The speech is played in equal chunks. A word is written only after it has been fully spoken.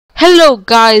Hello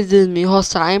guys, this is me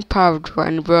host. I am Powered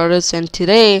Run Brothers, and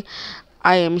today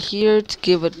I am here to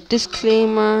give a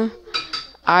disclaimer.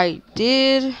 I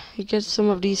did get some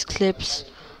of these clips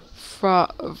from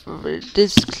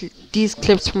these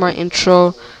clips from my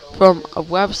intro from a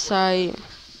website,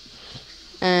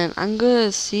 and I'm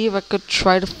gonna see if I could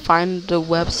try to find the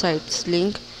website's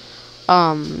link.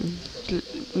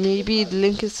 Maybe the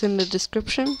link is in the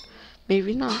description,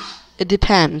 maybe not. It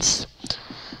depends.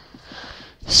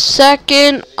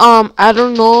 Second, I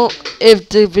don't know if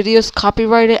the video is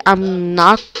copyrighted. I'm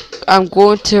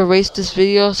going to erase this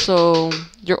video, so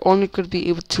you're only going to be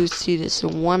able to see this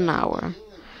in 1 hour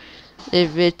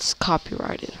if it's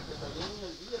copyrighted.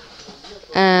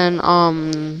 And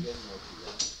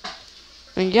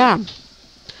yeah,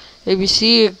 if you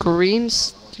see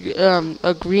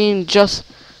just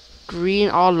green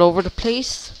all over the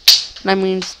place, that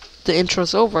means the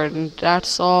intro's over, and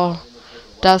that's all.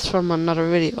 That's from another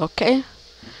video, okay?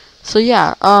 So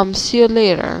yeah, see you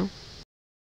later.